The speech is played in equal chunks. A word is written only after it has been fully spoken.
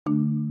You're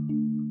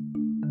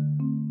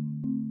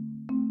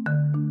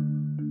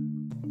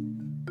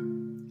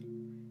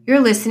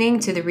listening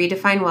to the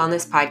Redefine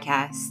Wellness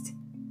Podcast.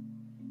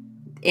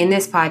 In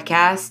this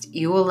podcast,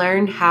 you will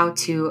learn how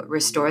to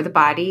restore the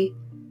body,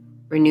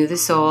 renew the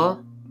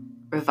soul,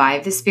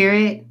 revive the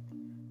spirit,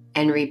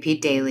 and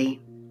repeat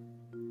daily.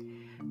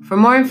 For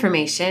more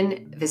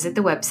information, visit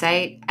the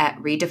website at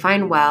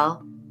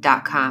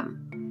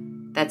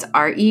redefinewell.com. That's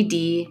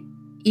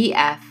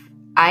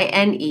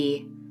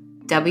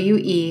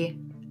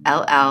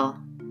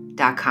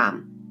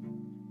RedefineWell.com.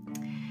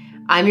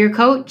 I'm your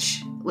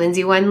coach,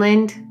 Lindsay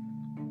Wendland.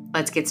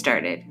 Let's get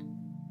started.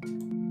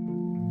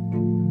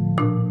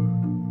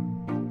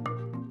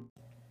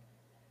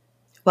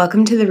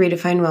 Welcome to the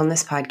Redefine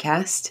Wellness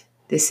Podcast.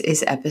 This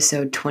is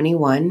episode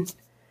 21.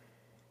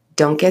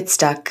 Don't get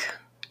stuck,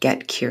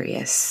 get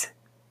curious.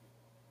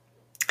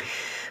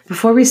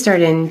 Before we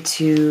start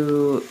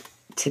into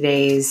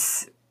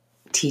today's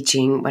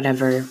teaching,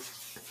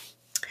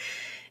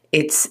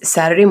 it's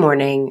Saturday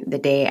morning, the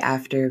day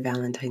after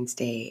Valentine's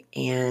Day,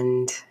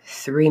 and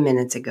 3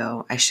 minutes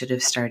ago, I should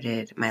have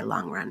started my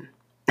long run.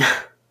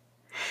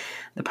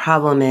 The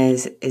problem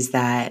is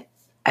that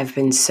I've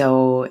been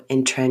so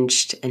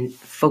entrenched and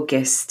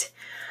focused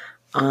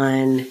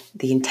on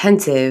the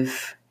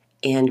intensive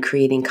and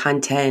creating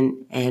content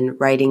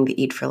and writing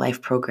the Eat for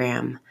Life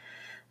program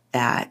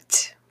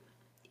that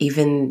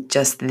even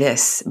just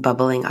this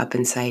bubbling up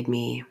inside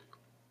me,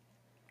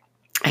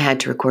 I had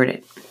to record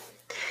it.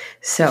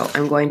 So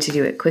I'm going to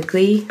do it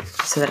quickly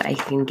so that I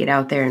can get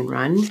out there and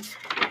run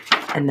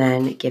and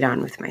then get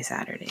on with my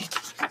Saturday.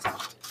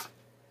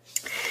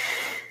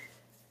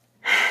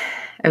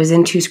 I was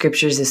in two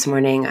scriptures this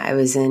morning. I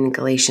was in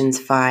Galatians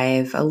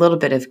 5, a little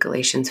bit of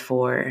Galatians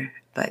 4,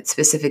 but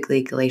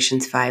specifically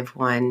Galatians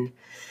 5:1,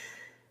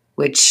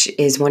 which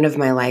is one of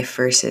my life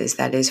verses.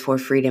 That is for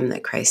freedom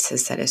that Christ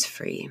has set us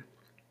free.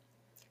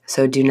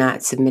 So do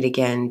not submit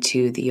again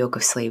to the yoke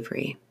of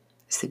slavery.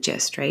 It's the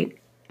gist, right?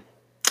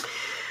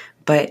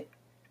 But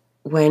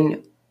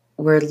when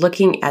we're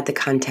looking at the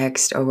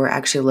context, or we're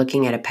actually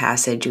looking at a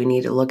passage, we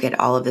need to look at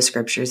all of the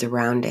scriptures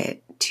around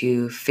it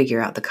to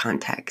figure out the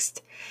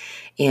context.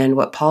 And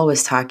what Paul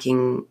was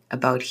talking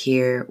about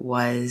here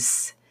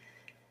was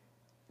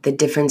the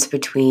difference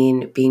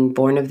between being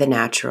born of the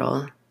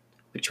natural,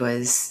 which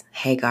was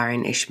Hagar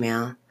and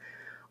Ishmael,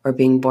 or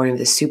being born of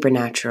the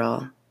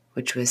supernatural,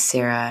 which was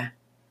Sarah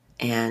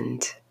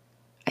and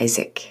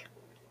Isaac.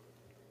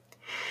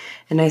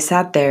 And I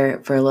sat there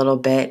for a little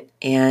bit,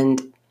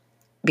 and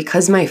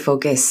because my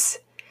focus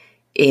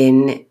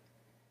in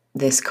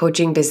this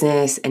coaching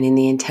business and in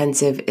the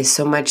intensive is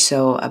so much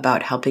so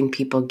about helping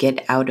people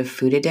get out of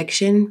food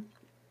addiction,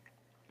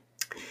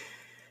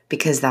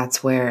 because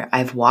that's where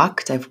I've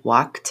walked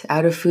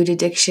out of food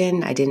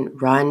addiction. I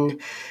didn't run.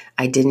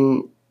 I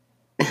didn't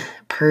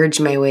purge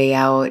my way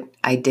out.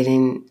 I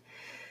didn't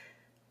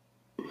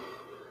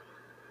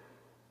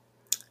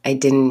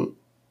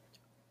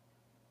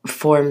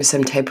form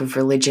some type of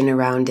religion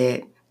around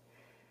it.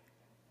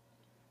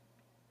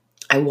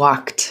 I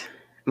walked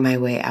my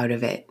way out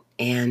of it,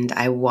 and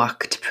I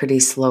walked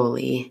pretty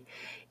slowly,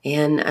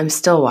 and I'm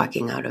still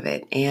walking out of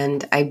it.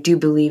 And I do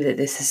believe that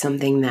this is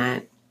something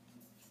that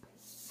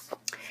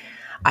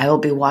I will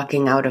be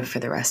walking out of for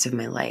the rest of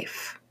my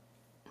life.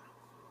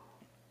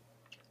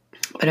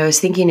 But I was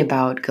thinking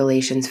about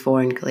Galatians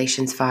 4 and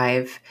Galatians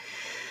 5,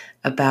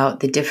 about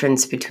the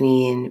difference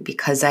between,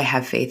 because I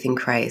have faith in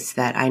Christ,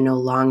 that I no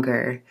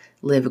longer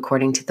live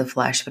according to the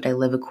flesh, but I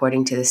live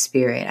according to the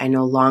Spirit. I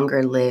no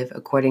longer live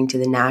according to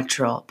the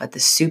natural, but the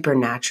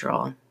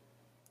supernatural.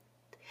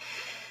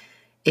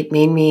 It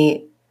made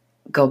me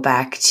go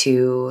back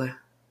to,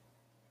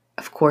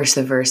 of course,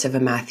 the verse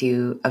of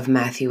Matthew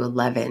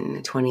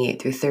 11, 28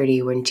 through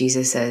 30, when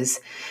Jesus says,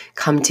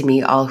 "Come to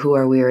me, all who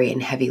are weary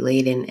and heavy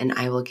laden, and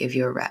I will give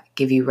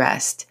you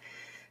rest.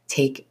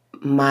 Take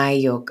my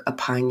yoke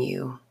upon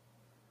you,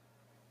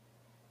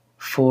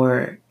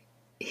 for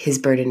his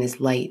burden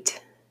is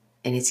light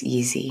and it's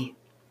easy."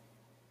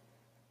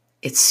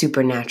 It's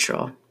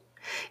supernatural.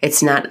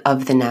 It's not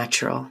of the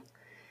natural.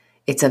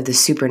 It's of the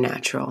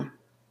supernatural.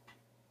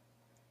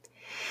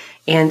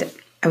 And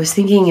I was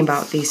thinking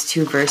about these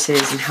two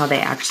verses and how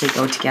they actually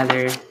go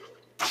together.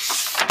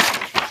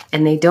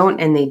 And they don't,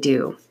 and they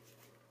do.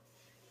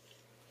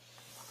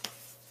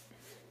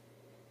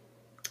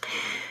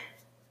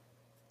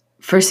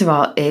 First of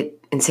all, it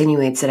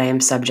insinuates that I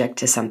am subject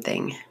to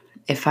something.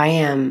 If I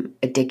am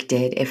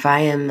addicted, if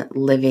I am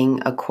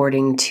living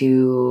according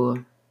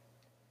to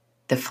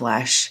the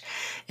flesh,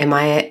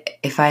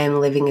 if I am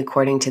living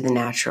according to the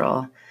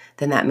natural,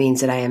 then that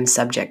means that I am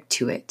subject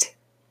to it.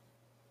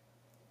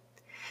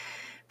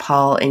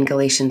 Paul in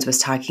Galatians was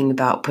talking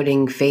about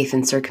putting faith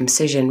in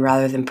circumcision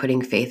rather than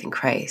putting faith in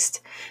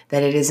Christ.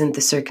 That it isn't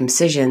the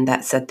circumcision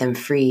that set them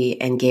free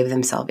and gave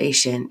them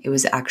salvation. It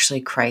was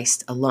actually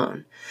Christ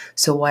alone.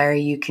 So why are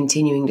you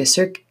continuing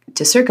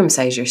to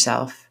circumcise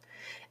yourself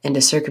and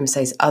to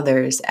circumcise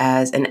others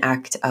as an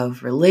act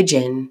of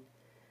religion?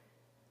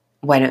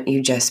 Why don't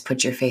you just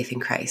put your faith in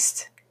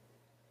Christ?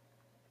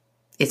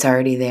 It's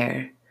already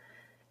there,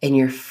 and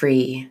you're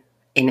free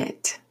in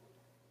it.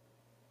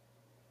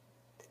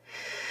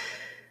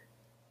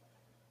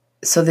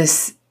 So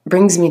this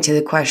brings me to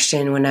the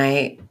question, when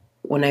I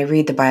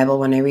read the Bible,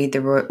 when I read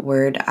the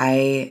word,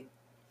 I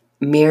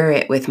mirror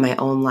it with my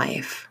own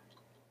life.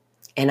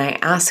 And I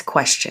ask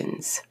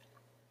questions.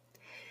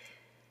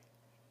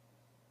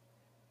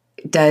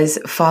 Does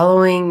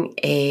following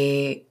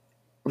a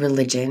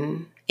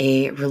religion,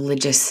 a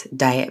religious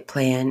diet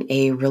plan,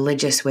 a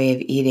religious way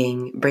of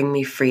eating bring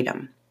me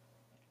freedom?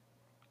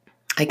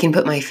 I can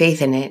put my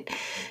faith in it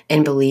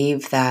and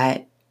believe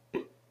that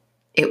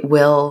it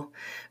will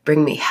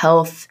bring me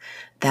health,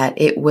 that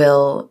it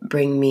will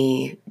bring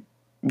me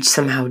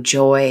somehow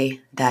joy,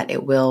 that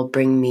it will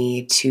bring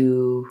me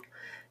to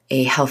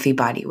a healthy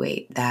body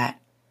weight that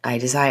I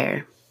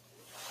desire.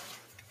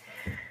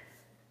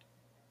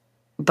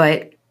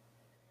 But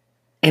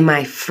am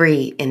I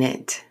free in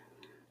it?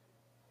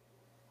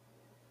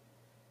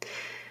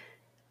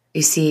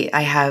 You see,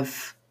 I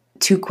have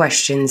two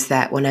questions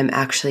that when I'm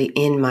actually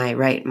in my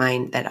right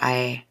mind that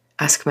I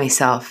ask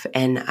myself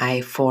and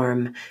I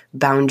form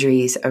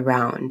boundaries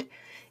around.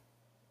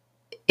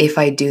 If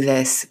I do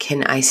this,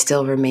 can I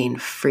still remain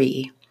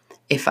free?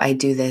 If I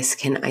do this,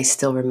 can I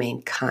still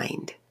remain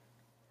kind?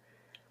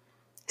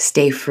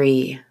 Stay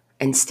free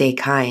and stay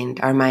kind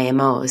are my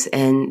MOs,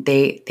 and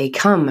they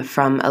come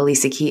from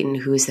Elisa Keaton,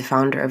 who is the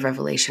founder of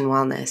Revelation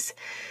Wellness.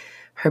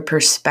 Her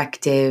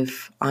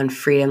perspective on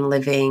freedom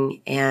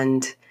living,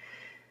 and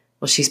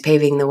well, she's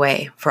paving the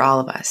way for all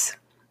of us.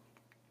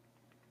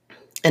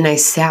 And I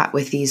sat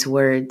with these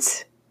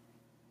words,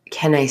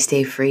 can I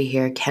stay free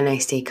here? Can I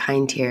stay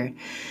kind here?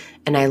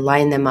 And I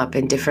lined them up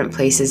in different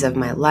places of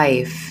my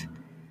life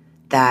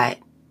that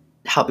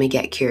helped me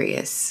get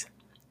curious.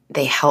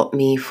 They help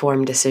me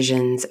form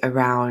decisions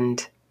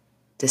around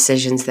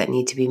decisions that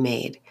need to be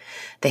made.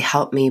 They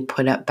help me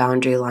put up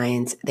boundary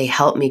lines. They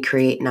help me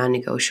create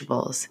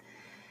non-negotiables.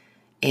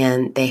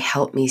 And they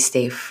help me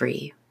stay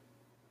free.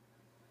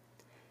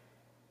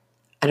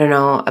 I don't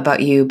know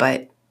about you,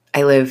 but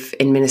I live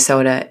in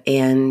Minnesota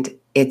and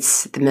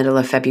it's the middle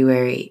of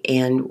February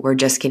and we're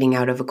just getting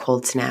out of a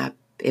cold snap.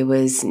 It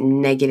was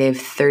negative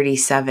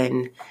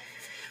 37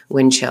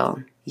 wind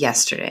chill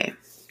yesterday.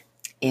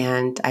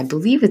 And I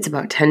believe it's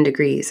about 10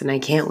 degrees, and I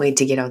can't wait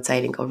to get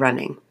outside and go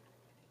running.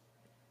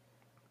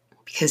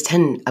 Because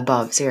 10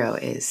 above zero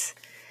is,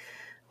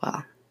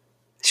 well,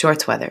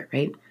 shorts weather,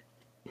 right?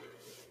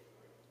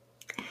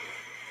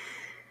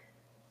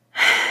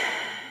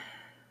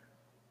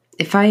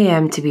 If I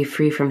am to be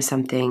free from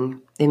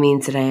something, it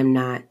means that I am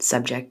not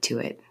subject to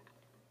it.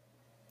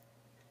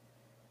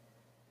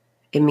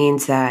 It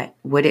means that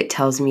what it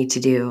tells me to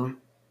do,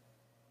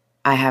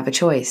 I have a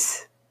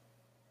choice.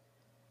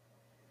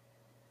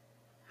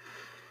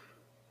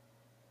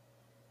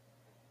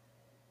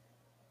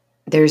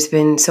 There's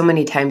been so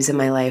many times in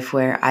my life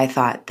where I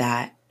thought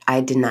that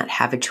I did not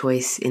have a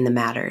choice in the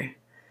matter,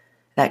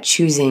 that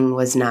choosing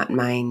was not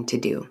mine to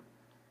do.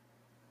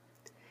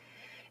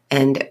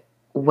 And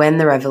when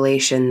the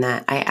revelation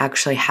that I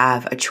actually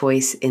have a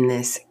choice in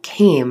this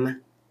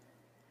came,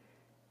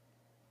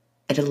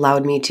 it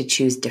allowed me to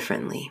choose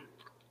differently.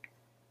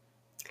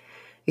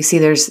 You see,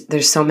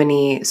 there's so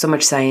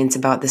much science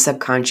about the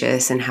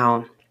subconscious and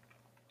how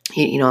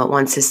it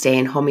wants to stay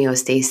in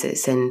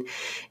homeostasis,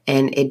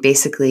 and it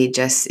basically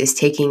just is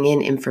taking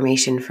in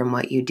information from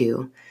what you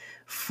do,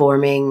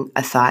 forming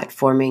a thought,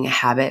 forming a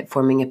habit,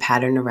 forming a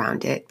pattern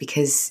around it,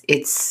 because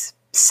it's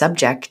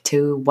subject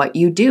to what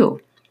you do.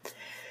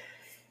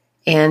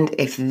 And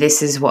if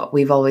this is what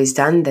we've always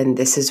done, then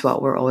this is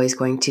what we're always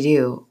going to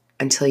do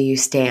until you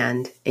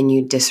stand and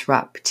you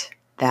disrupt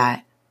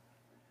that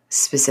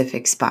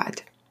specific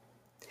spot.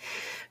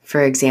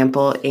 For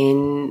example,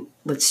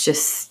 let's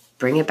just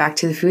bring it back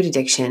to the food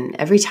addiction.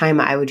 Every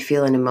time I would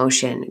feel an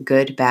emotion,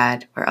 good,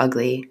 bad, or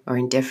ugly, or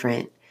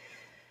indifferent,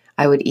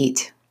 I would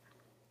eat.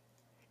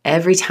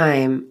 Every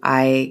time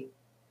I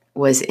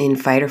was in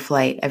fight or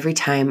flight, every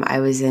time I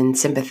was in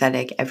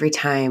sympathetic, every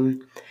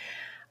time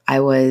I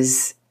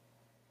was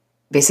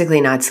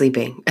basically not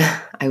sleeping,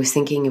 I was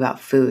thinking about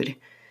food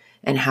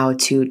and how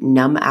to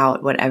numb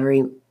out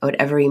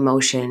whatever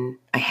emotion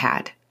I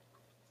had.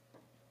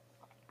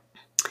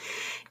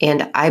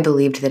 And I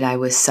believed that I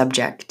was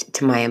subject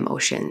to my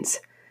emotions.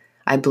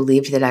 I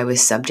believed that I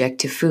was subject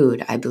to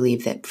food. I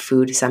believed that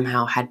food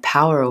somehow had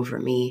power over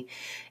me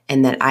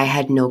and that I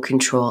had no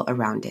control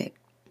around it.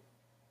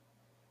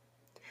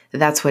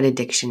 That's what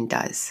addiction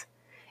does.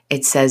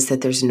 It says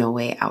that there's no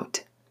way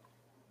out.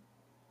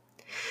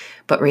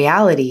 But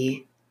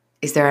reality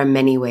is there are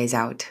many ways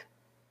out.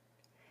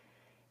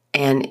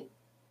 And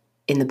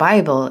in the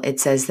Bible, it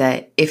says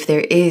that if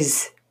there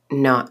is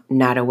not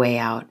a way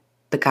out,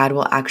 but God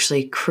will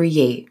actually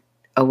create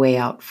a way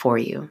out for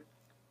you.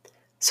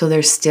 So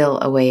there's still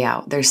a way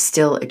out. There's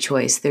still a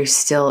choice. There's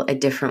still a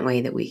different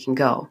way that we can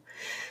go.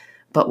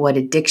 But what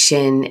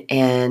addiction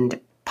and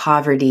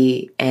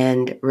poverty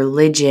and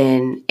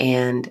religion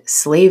and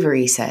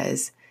slavery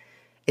says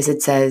is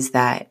it says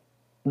that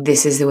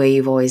this is the way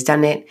you've always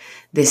done it.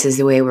 this is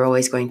the way we're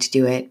always going to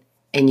do it,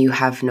 and you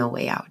have no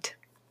way out.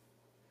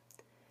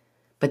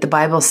 But the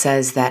Bible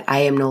says that I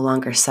am no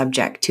longer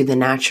subject to the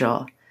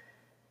natural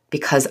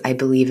because I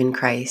believe in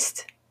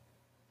Christ.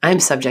 I'm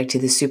subject to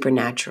the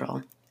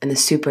supernatural, and the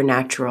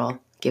supernatural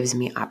gives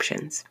me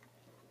options.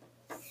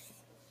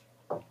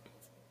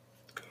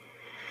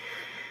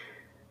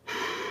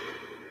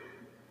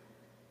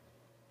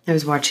 I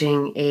was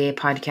watching a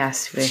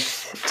podcast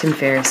with Tim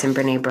Ferriss and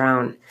Brene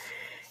Brown,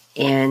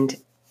 and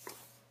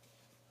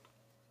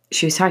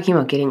she was talking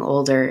about getting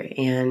older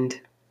and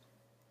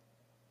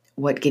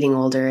what getting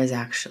older is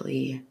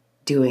actually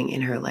doing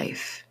in her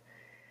life.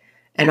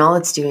 And all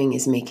it's doing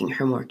is making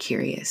her more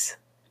curious.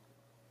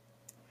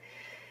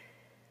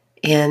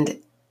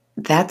 And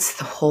that's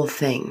the whole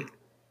thing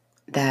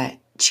that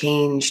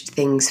changed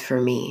things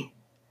for me,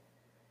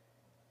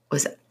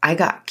 was I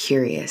got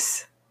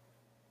curious.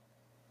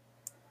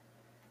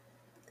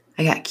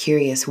 I got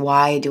curious.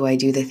 Why do I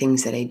do the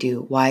things that I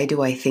do? Why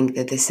do I think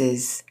that this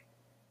is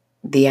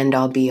the end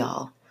all be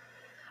all?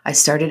 I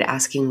started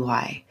asking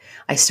why.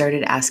 I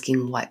started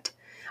asking what.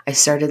 I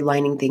started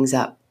lining things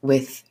up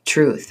with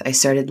truth. I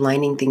started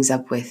lining things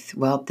up with,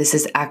 well, this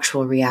is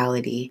actual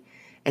reality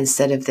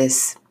instead of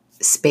this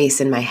space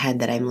in my head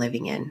that I'm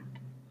living in.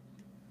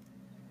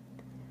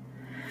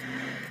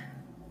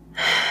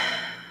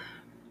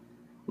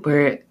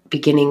 We're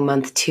beginning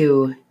month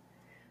 2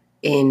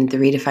 in the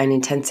Redefine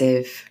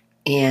Intensive,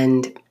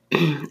 and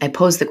I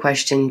posed the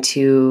question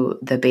to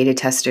the beta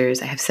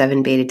testers. I have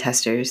 7 beta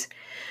testers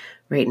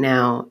right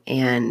now,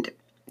 and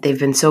they've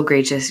been so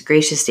gracious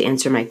to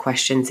answer my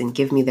questions and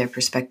give me their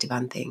perspective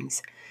on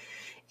things.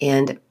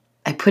 And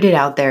I put it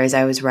out there as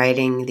I was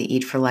writing the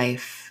Eat for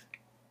Life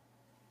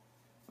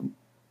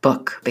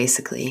book,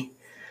 basically.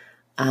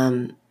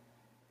 Do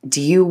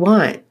you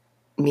want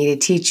me to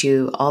teach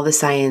you all the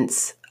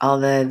science, all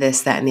the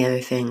this, that, and the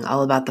other thing,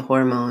 all about the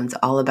hormones,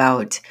 all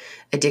about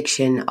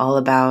addiction, all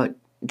about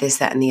this,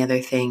 that, and the other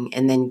thing,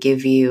 and then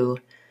give you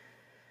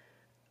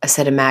a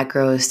set of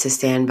macros to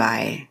stand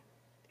by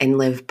and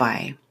live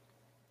by?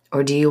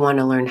 Or do you want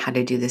to learn how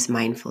to do this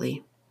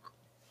mindfully?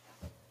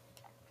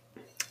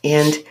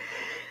 And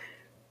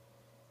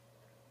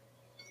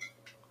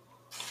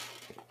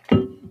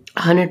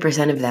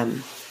 100% of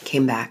them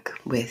came back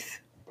with,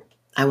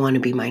 I want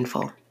to be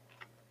mindful.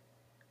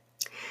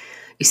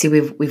 You see,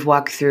 we've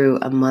walked through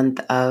a month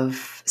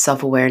of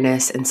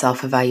self-awareness and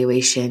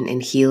self-evaluation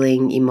and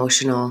healing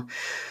emotional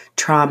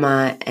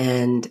trauma,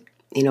 and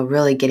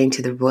really getting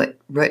to the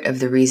root of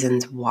the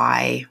reasons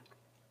why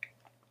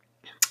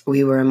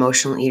we were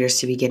emotional eaters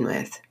to begin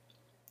with.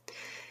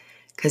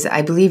 Because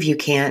I believe you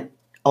can't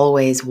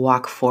always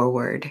walk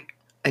forward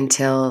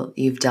until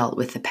you've dealt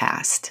with the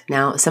past.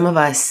 Now, some of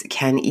us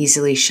can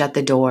easily shut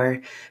the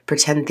door,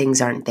 pretend things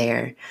aren't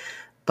there,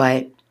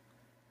 but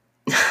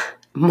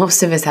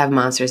most of us have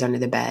monsters under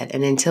the bed.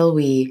 And until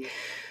we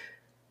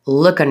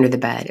look under the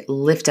bed,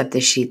 lift up the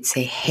sheet,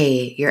 say,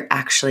 hey, you're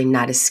actually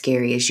not as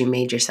scary as you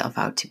made yourself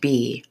out to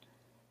be.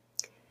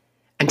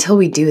 Until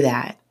we do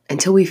that,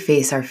 until we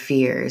face our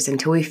fears,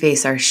 until we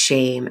face our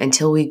shame,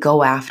 until we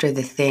go after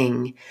the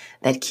thing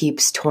that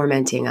keeps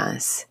tormenting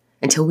us,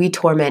 until we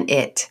torment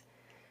it,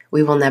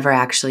 we will never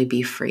actually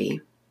be free.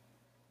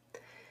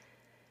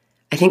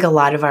 I think a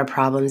lot of our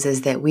problems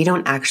is that we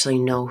don't actually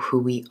know who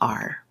we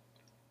are.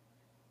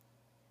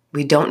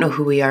 We don't know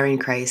who we are in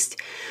Christ.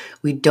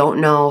 We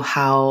don't know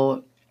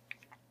how,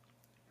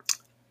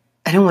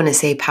 I don't want to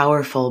say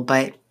powerful,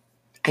 but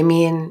I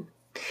mean,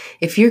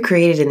 if you're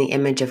created in the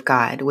image of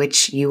God,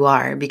 which you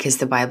are because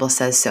the Bible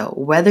says so,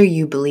 whether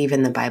you believe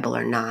in the Bible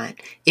or not,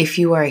 if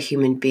you are a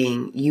human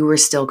being, you were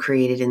still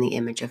created in the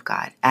image of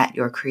God at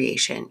your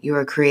creation. You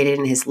are created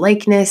in His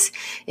likeness,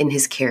 in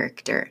His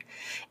character.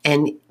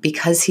 And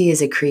because He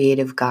is a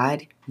creative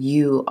God,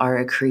 you are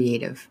a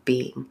creative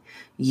being.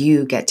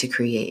 You get to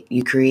create.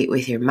 You create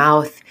with your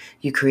mouth,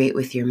 you create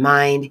with your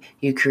mind,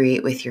 you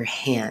create with your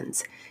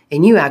hands.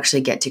 And you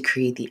actually get to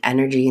create the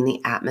energy and the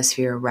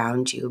atmosphere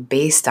around you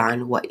based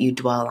on what you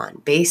dwell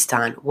on, based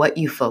on what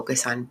you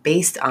focus on,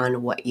 based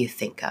on what you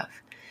think of.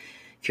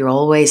 If you're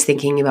always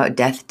thinking about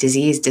death,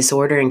 disease,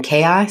 disorder, and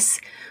chaos,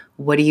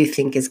 what do you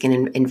think is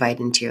going to invite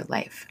into your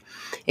life?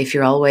 If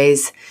you're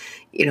always,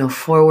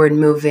 forward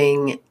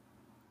moving,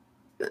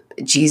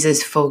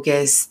 Jesus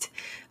focused,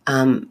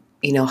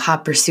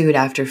 hot pursuit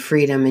after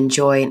freedom and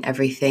joy and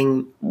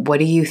everything, what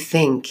do you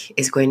think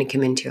is going to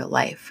come into your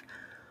life?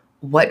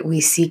 What we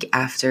seek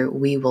after,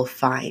 we will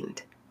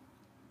find.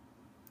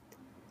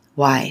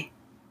 Why?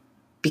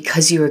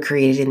 Because you were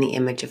created in the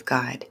image of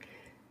God.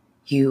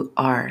 You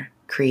are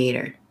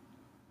creator.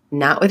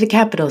 Not with a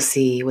capital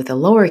C, with a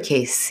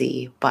lowercase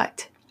c,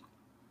 but.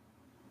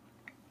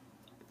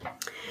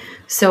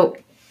 So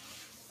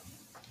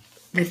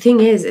the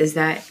thing is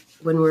that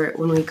when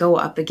we go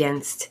up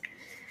against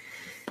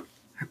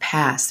our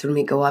past, when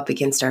we go up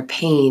against our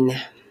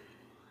pain,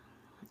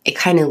 it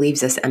kind of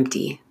leaves us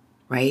empty.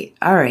 Right?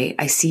 All right,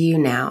 I see you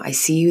now. I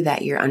see you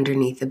that you're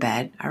underneath the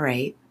bed. All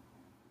right,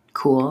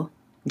 cool.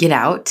 Get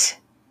out.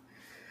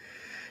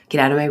 Get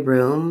out of my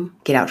room,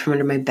 get out from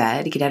under my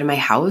bed, get out of my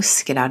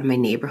house, get out of my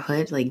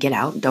neighborhood. Like, get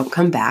out, don't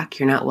come back.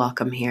 You're not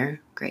welcome here.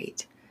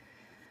 Great.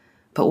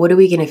 But what are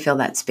we going to fill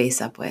that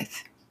space up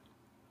with?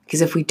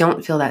 Because if we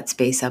don't fill that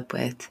space up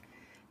with,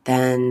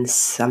 then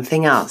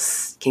something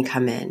else can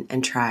come in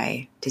and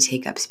try to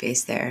take up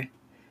space there,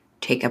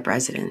 take up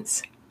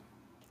residence.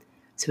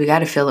 So we got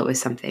to fill it with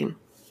something.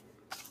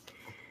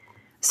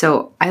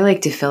 So I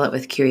like to fill it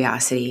with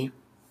curiosity.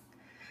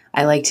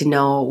 I like to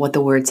know what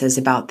the word says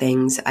about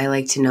things. I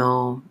like to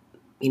know,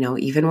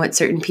 even what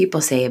certain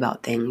people say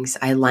about things.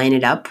 I line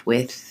it up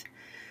with,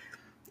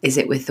 is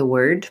it with the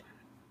word?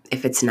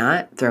 If it's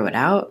not, throw it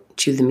out,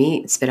 chew the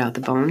meat, spit out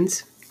the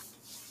bones.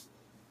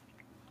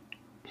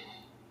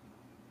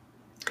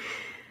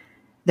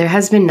 There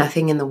has been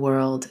nothing in the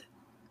world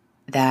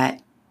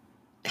that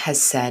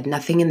has said,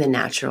 nothing in the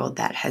natural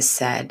that has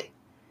said,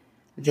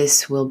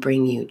 this will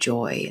bring you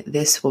joy,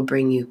 this will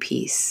bring you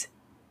peace,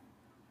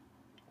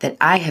 that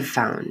I have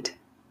found,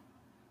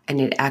 and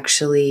it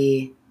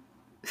actually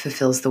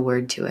fulfills the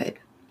word to it.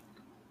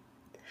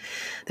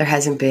 There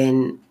hasn't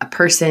been a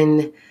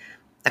person,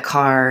 a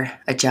car,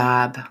 a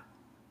job,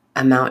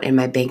 amount in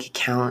my bank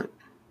account,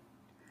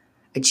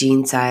 a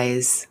jean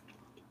size,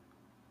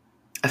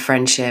 a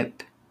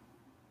friendship,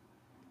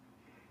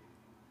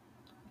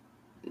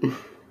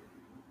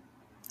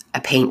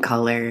 a paint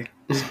color.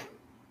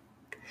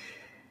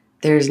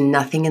 There's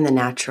nothing in the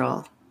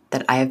natural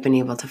that I have been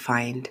able to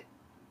find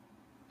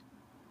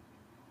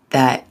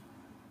that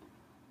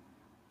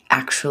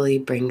actually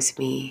brings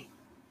me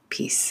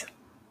peace,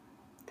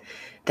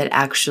 that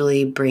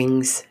actually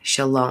brings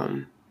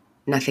shalom,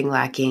 nothing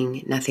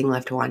lacking, nothing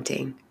left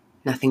wanting,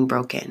 nothing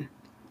broken.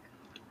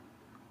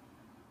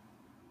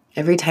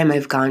 Every time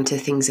I've gone to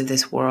things of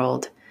this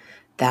world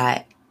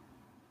that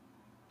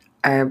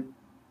are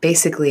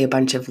basically a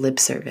bunch of lip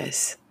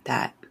service,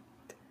 that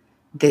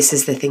this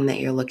is the thing that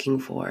you're looking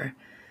for,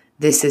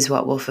 this is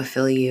what will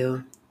fulfill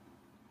you.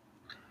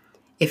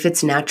 If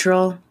it's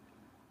natural,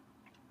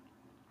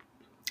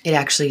 it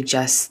actually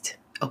just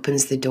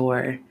opens the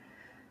door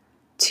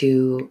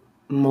to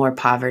more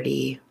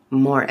poverty,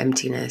 more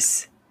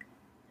emptiness,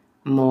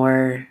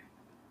 more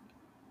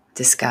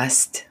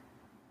disgust,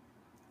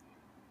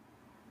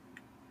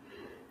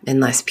 and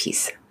less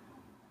peace.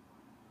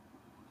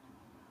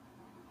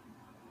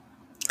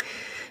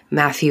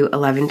 Matthew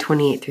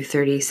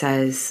 11:28-30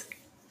 says,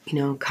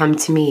 come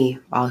to me,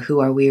 all who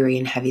are weary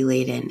and heavy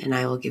laden, and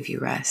I will give you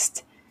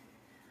rest.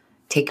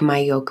 Take my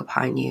yoke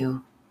upon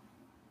you.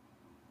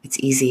 It's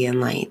easy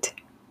and light.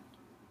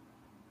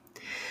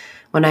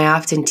 When I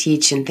often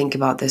teach and think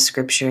about this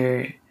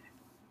scripture,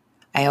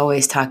 I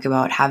always talk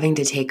about having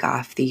to take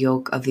off the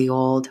yoke of the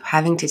old,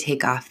 having to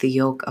take off the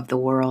yoke of the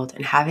world,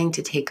 and having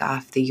to take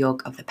off the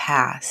yoke of the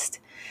past,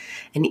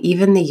 and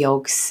even the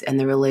yokes and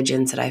the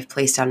religions that I've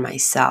placed on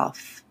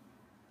myself.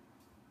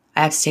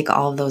 I have to take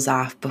all of those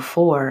off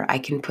before I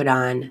can put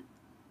on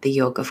the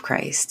yoke of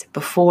Christ,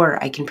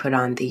 before I can put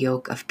on the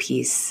yoke of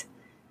peace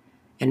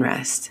and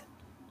rest.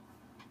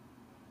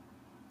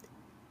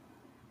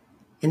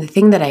 And the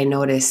thing that I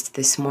noticed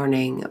this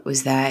morning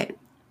was that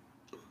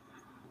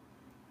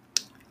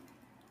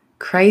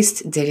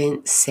Christ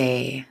didn't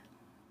say,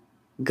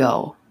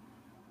 go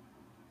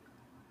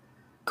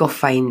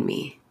find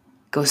me,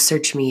 go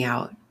search me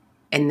out,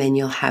 and then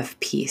you'll have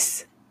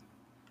peace.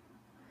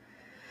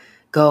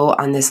 Go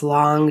on this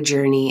long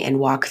journey and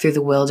walk through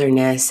the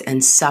wilderness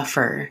and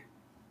suffer,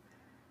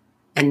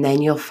 and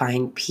then you'll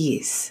find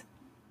peace.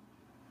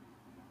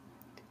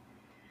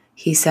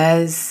 He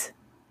says,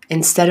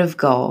 instead of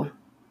go,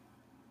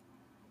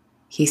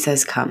 he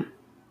says, come.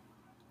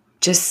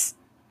 Just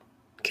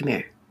come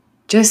here.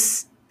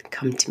 Just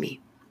come to me.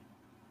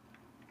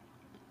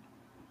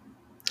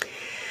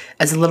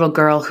 As a little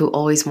girl who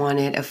always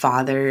wanted a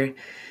father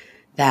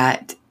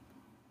that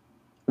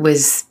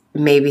was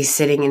maybe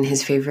sitting in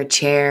his favorite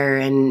chair,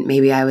 and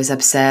maybe I was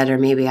upset or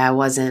maybe I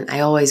wasn't, I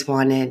always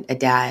wanted a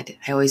dad.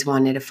 I always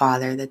wanted a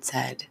father that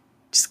said,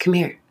 just come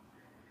here.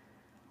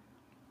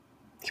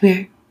 Come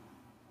here.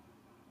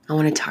 I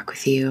want to talk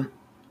with you.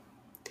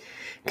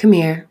 Come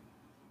here.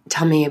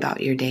 Tell me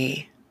about your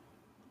day.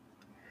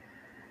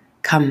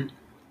 Come.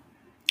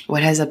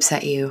 What has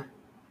upset you?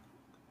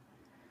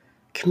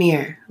 Come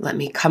here. Let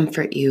me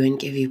comfort you and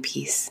give you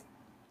peace.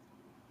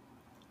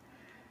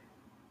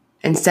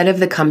 Instead of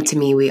the come to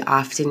me, we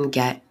often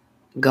get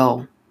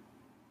go.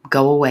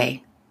 Go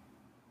away.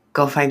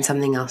 Go find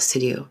something else to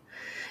do.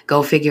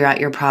 Go figure out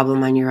your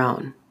problem on your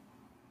own.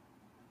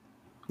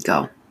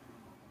 Go.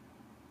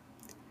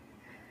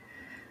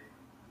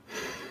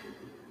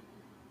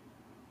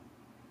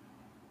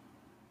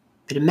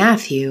 But in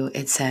Matthew,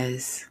 it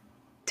says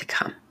to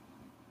come,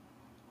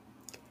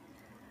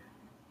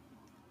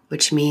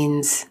 which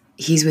means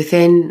he's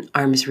within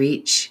arm's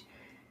reach.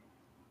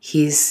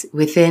 He's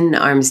within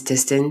arm's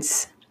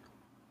distance,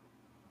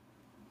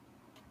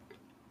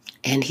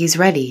 and he's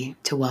ready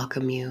to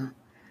welcome you,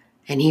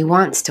 and he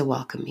wants to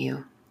welcome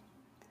you,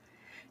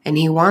 and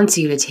he wants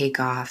you to take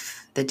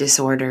off the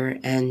disorder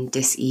and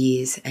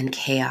dis-ease and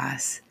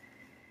chaos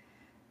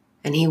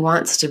And He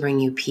wants to bring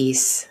you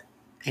peace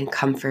and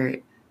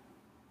comfort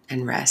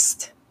and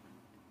rest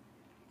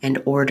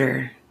and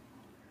order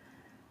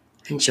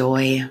and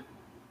joy.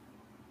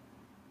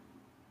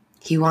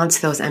 He wants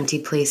those empty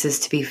places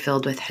to be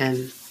filled with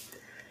Him.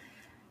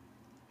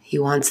 He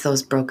wants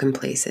those broken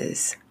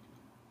places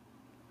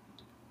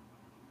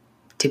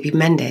to be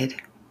mended.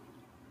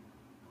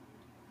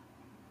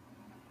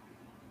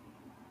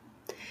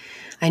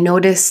 I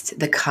noticed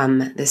the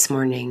come this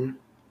morning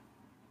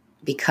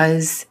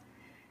because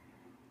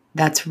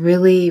that's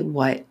really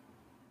what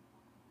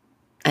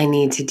I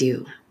need to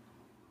do.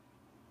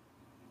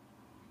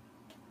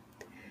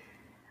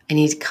 I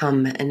need to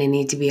come and I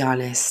need to be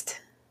honest,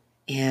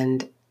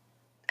 and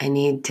I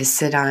need to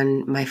sit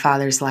on my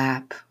father's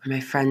lap or my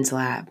friend's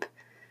lap.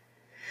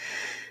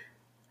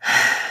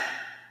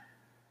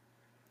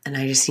 And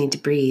I just need to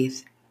breathe.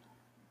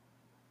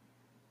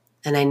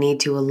 And I need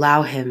to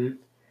allow Him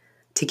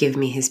to give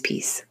me His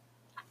peace.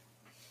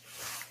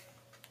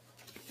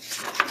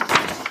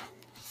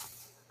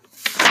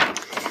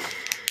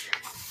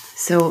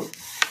 So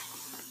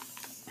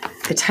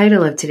the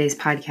title of today's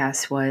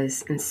podcast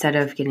was, instead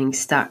of getting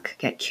stuck,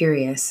 get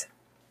curious.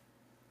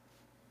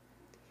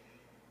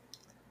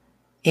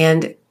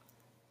 And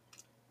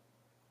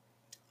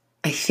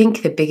I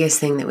think the biggest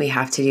thing that we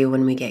have to do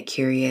when we get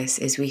curious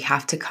is we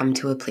have to come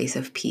to a place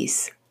of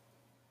peace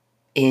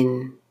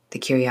in the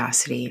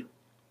curiosity.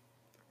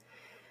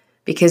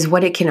 Because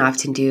what it can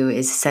often do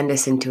is send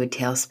us into a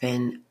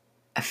tailspin,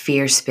 a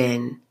fear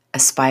spin, a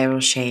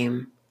spiral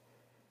shame,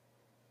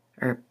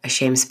 or a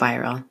shame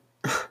spiral.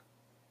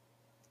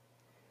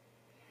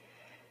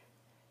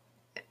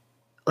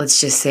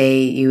 Let's just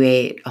say you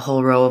ate a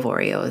whole row of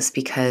Oreos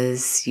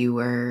because you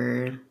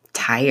were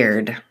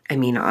tired. I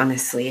mean,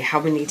 honestly,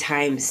 how many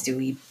times do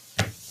we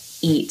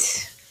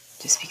eat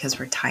just because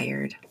we're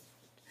tired?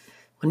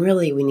 When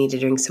really we need to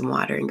drink some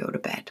water and go to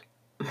bed.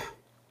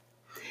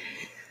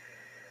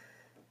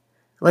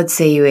 Let's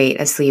say you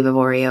ate a sleeve of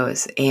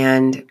Oreos,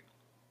 and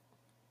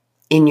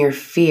in your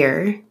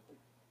fear,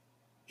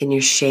 in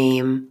your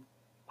shame,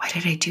 why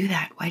did I do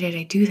that? Why did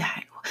I do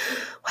that?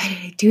 Why did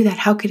I do that?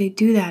 How could I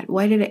do that?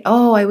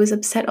 I was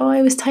upset. Oh,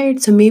 I was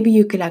tired. So maybe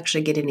you could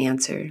actually get an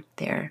answer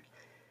there.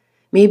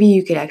 Maybe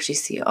you could actually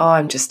see, oh,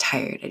 I'm just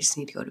tired. I just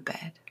need to go to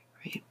bed,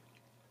 right?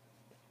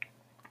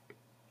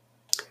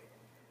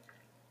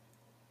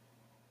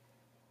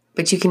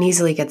 But you can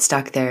easily get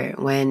stuck there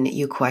when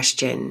you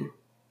question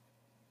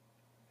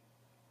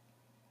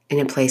in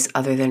a place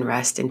other than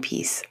rest and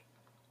peace.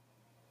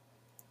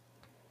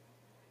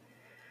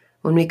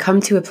 When we come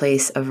to a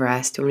place of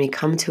rest, when we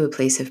come to a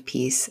place of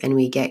peace and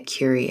we get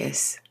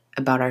curious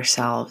about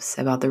ourselves,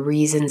 about the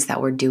reasons that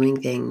we're doing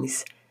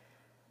things,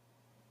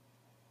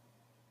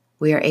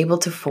 we are able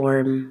to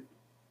form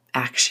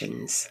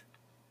actions.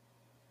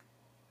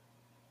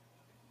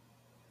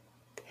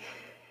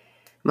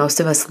 Most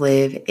of us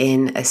live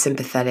in a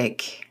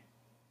sympathetic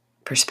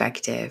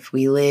perspective.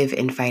 We live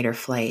in fight or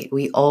flight.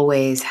 We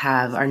always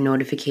have our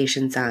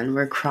notifications on.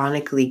 We're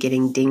chronically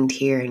getting dinged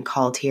here and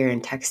called here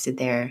and texted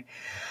there.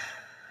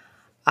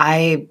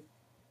 I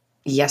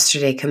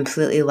yesterday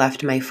completely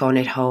left my phone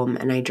at home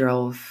and I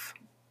drove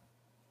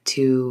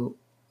to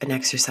an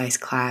exercise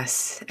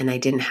class and I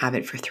didn't have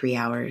it for 3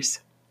 hours.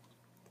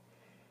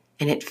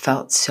 And it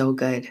felt so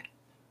good.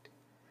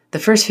 The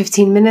first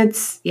 15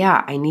 minutes,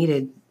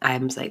 I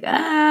was like,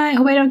 I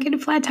hope I don't get a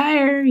flat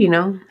tire,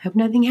 I hope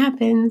nothing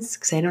happens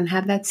because I don't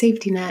have that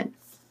safety net.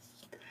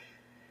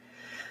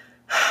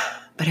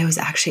 But I was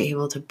actually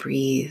able to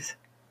breathe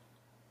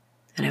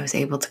and I was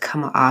able to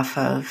come off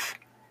of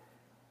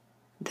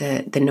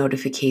the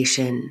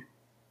notification,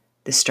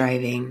 the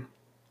striving.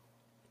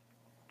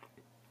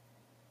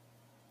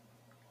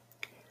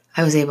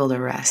 I was able to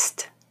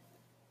rest.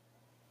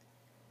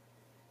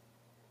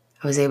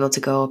 I was able to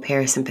go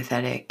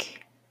parasympathetic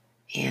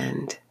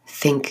and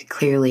think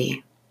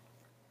clearly.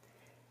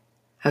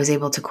 I was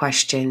able to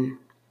question.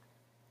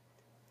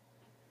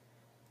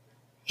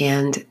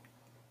 And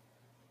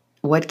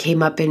what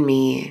came up in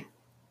me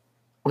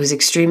was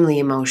extremely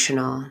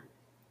emotional.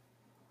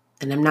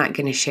 And I'm not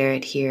going to share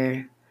it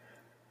here.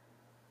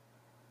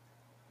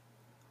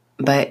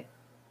 But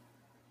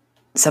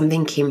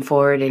something came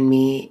forward in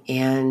me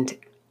and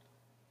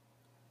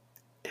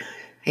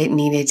it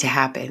needed to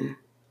happen.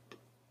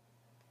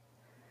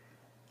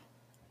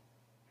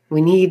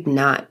 We need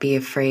not be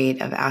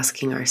afraid of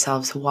asking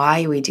ourselves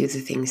why we do the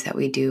things that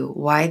we do,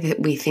 why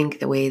we think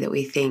the way that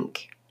we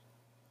think.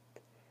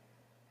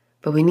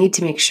 But we need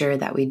to make sure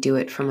that we do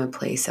it from a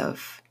place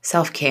of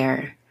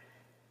self-care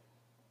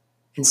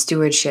and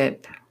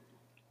stewardship,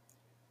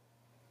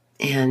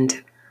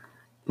 and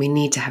we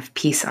need to have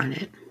peace on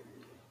it.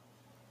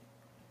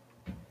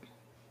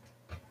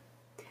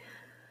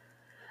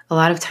 A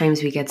lot of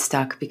times we get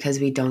stuck because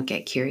we don't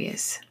get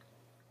curious.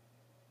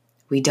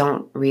 We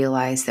don't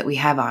realize that we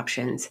have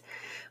options.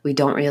 We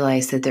don't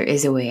realize that there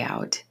is a way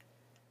out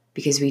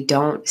because we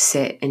don't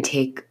sit and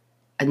take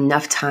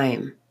enough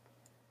time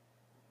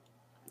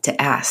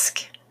to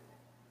ask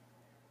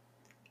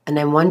And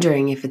I'm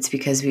wondering if it's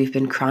because we've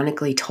been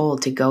chronically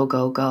told to go,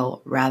 go,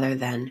 go, rather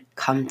than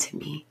come to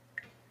me.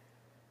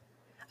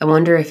 I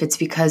wonder if it's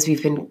because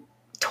we've been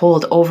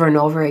told over and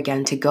over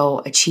again to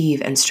go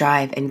achieve and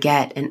strive and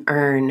get and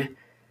earn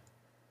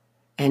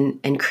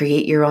and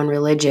create your own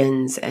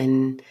religions.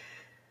 And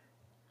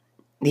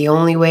the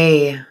only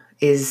way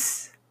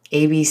is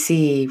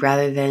ABC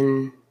rather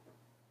than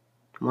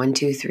 1,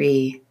 2,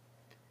 3.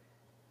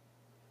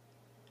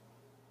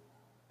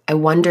 I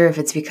wonder if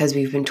it's because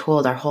we've been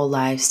told our whole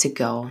lives to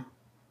go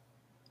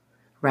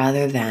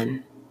rather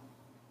than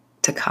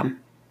to come.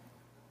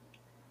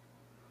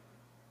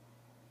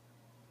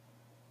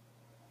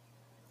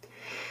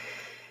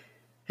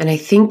 And I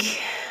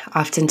think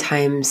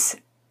oftentimes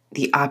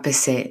the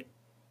opposite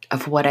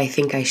of what I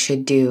think I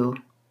should do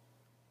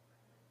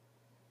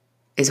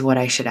is what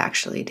I should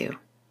actually do.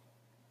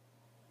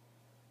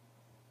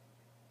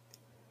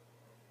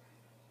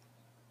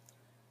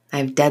 I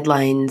have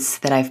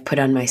deadlines that I've put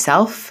on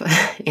myself,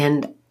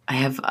 and I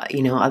have,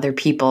 other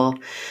people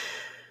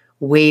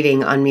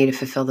waiting on me to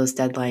fulfill those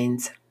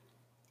deadlines.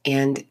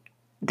 And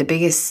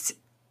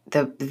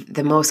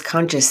the most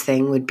conscious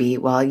thing would be,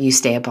 well, you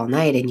stay up all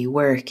night and you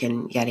work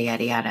and yada,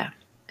 yada, yada.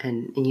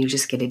 And you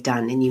just get it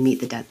done and you meet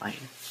the deadline.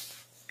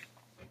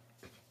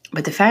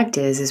 But the fact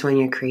is when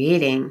you're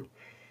creating,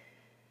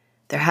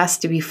 there has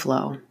to be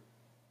flow.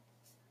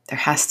 There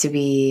has to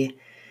be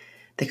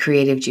the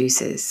creative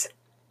juices.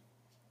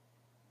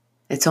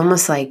 It's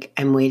almost like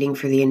I'm waiting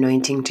for the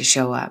anointing to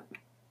show up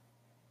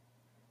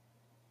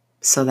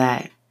so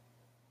that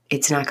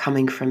it's not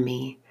coming from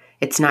me.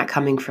 It's not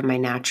coming from my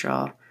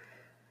natural,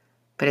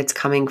 but it's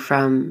coming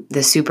from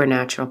the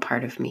supernatural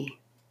part of me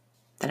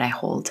that I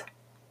hold.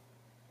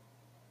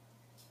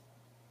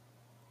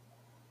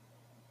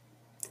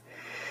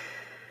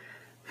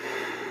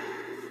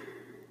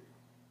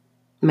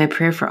 My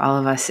prayer for all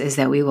of us is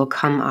that we will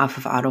come off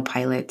of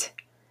autopilot.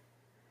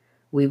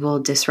 We will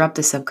disrupt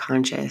the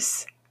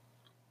subconscious.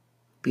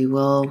 We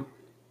will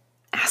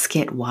ask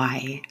it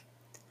why.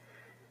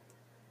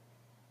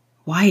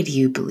 Why do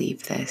you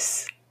believe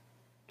this?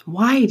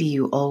 Why do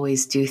you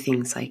always do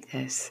things like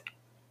this?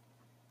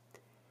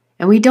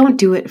 And we don't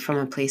do it from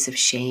a place of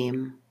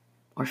shame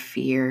or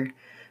fear.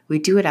 We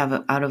do it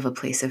out of a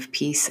place of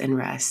peace and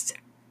rest.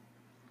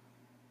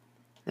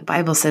 The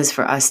Bible says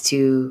for us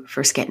to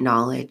first get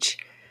knowledge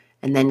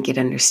and then get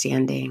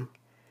understanding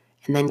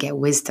and then get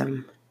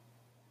wisdom.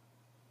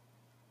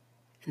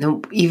 And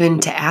then even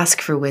to ask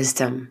for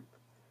wisdom.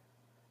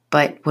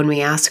 But when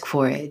we ask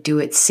for it, do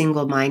it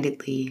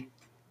single-mindedly,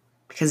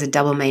 because a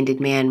double-minded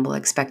man will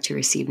expect to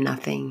receive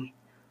nothing.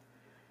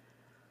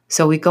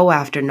 So we go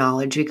after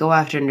knowledge, we go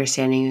after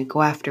understanding, we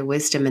go after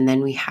wisdom, and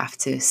then we have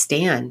to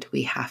stand.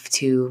 We have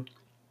to,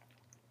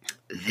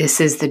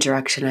 this is the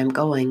direction I'm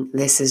going.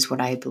 This is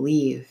what I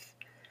believe.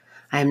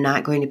 I am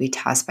not going to be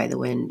tossed by the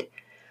wind.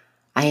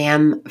 I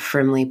am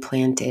firmly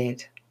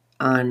planted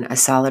on a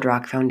solid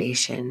rock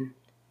foundation,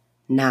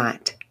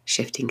 not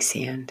shifting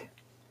sand.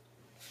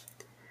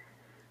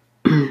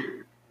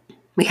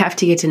 We have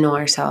to get to know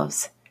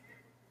ourselves.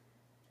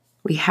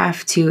 We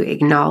have to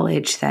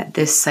acknowledge that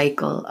this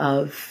cycle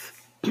of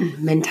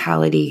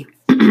mentality,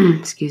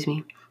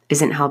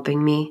 isn't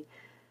helping me.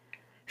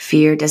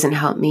 Fear doesn't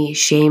help me.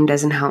 Shame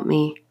doesn't help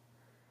me.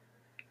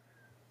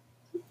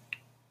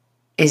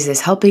 Is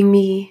this helping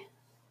me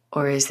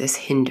or is this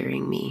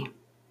hindering me?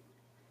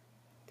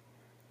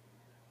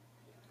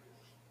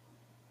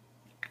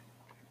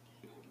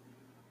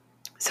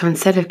 So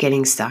instead of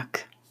getting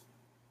stuck,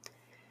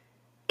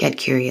 get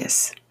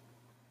curious.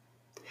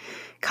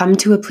 Come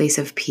to a place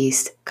of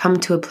peace. Come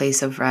to a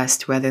place of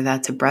rest, whether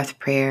that's a breath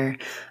prayer,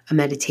 a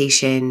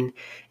meditation,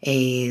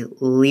 a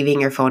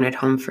leaving your phone at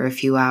home for a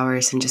few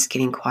hours and just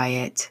getting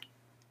quiet.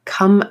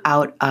 Come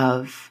out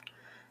of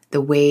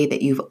the way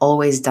that you've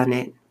always done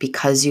it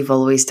because you've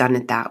always done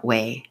it that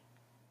way.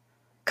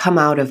 Come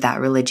out of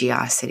that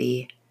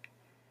religiosity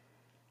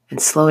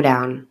and slow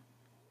down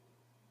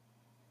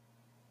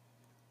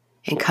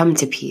and come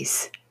to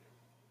peace.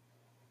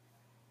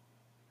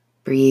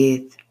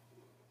 Breathe.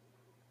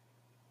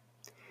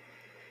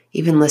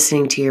 Even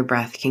listening to your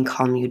breath can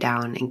calm you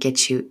down and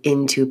get you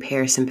into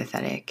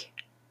parasympathetic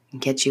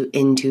and get you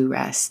into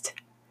rest.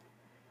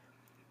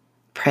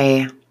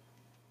 Pray.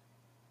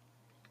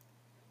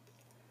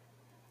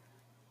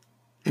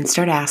 And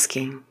start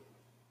asking,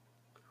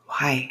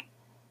 why?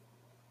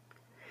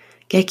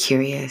 Get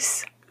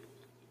curious.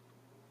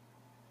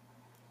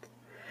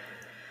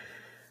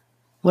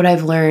 What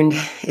I've learned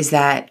is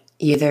that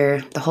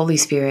either the Holy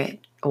Spirit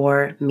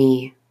or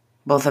me,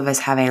 both of us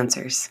have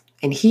answers.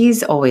 And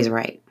He's always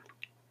right.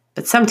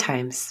 But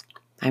sometimes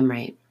I'm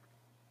right.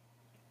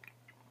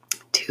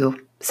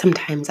 2,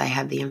 sometimes I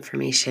have the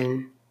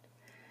information.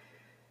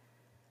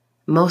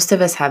 Most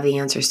of us have the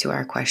answers to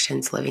our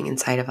questions living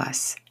inside of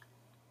us.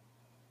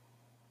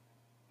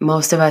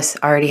 Most of us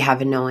already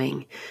have a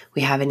knowing.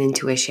 We have an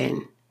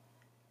intuition.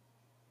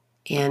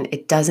 And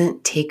it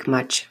doesn't take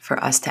much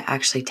for us to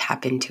actually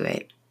tap into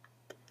it.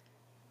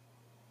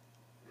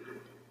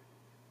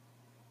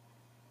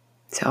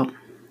 So,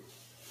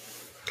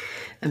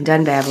 I'm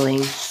done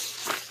babbling.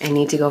 I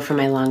need to go for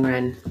my long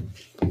run.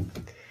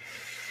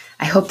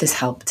 I hope this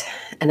helped,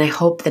 and I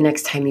hope the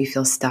next time you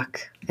feel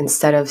stuck,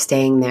 instead of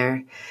staying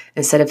there,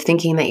 instead of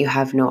thinking that you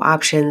have no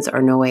options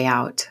or no way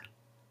out,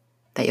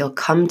 that you'll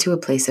come to a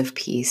place of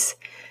peace,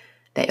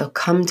 that you'll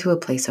come to a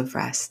place of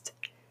rest,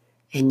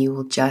 and you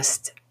will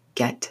just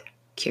get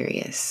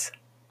curious.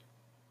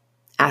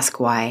 Ask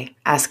why,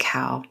 ask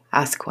how,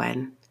 ask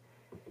when.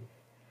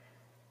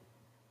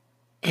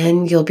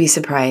 And you'll be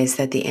surprised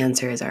that the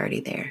answer is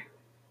already there.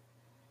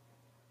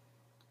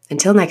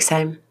 Until next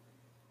time,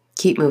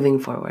 keep moving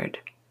forward.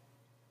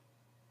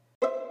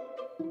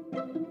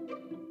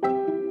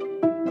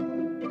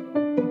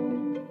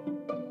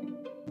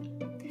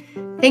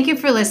 Thank you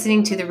for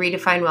listening to the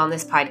Redefine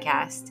Wellness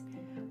podcast.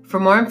 For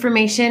more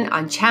information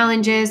on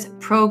challenges,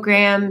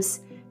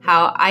 programs,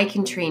 how I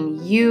can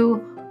train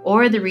you,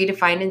 or the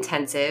Redefine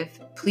Intensive,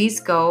 please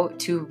go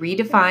to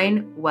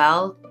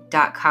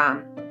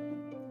redefinewell.com.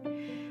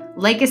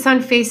 Like us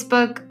on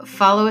Facebook,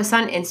 follow us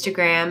on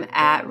Instagram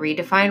at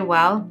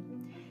redefinewell.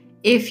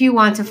 If you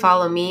want to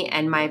follow me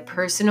and my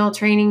personal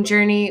training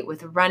journey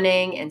with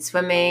running and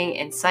swimming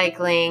and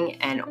cycling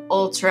and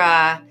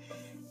ultra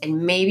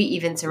and maybe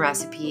even some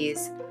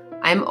recipes,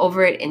 I'm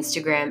over at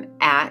Instagram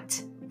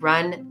at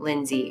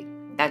runlindsay.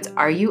 That's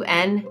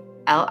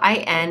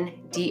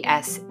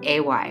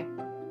RUNLINDSAY.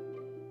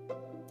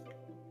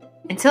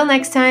 Until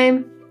next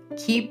time,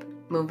 keep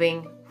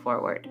moving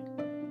forward.